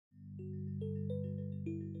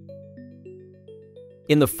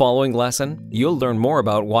In the following lesson, you'll learn more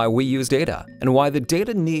about why we use data and why the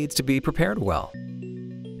data needs to be prepared well.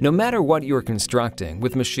 No matter what you're constructing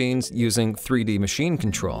with machines using 3D machine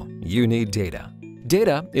control, you need data.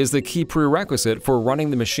 Data is the key prerequisite for running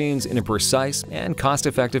the machines in a precise and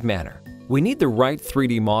cost-effective manner. We need the right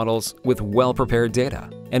 3D models with well-prepared data,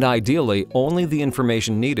 and ideally only the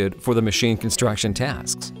information needed for the machine construction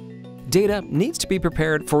tasks. Data needs to be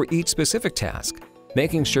prepared for each specific task,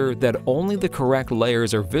 making sure that only the correct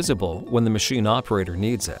layers are visible when the machine operator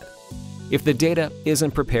needs it. If the data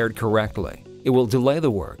isn't prepared correctly, it will delay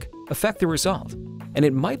the work, affect the result, and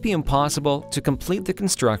it might be impossible to complete the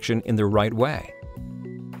construction in the right way.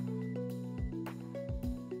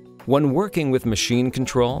 When working with machine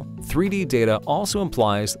control, 3D data also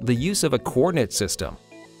implies the use of a coordinate system.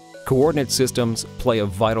 Coordinate systems play a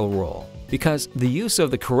vital role because the use of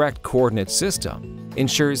the correct coordinate system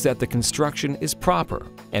ensures that the construction is proper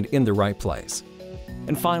and in the right place.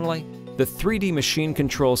 And finally, the 3D machine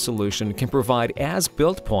control solution can provide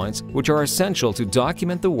as-built points which are essential to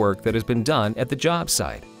document the work that has been done at the job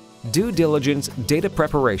site. Due diligence data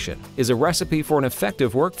preparation is a recipe for an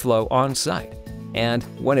effective workflow on site, and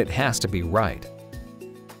when it has to be right.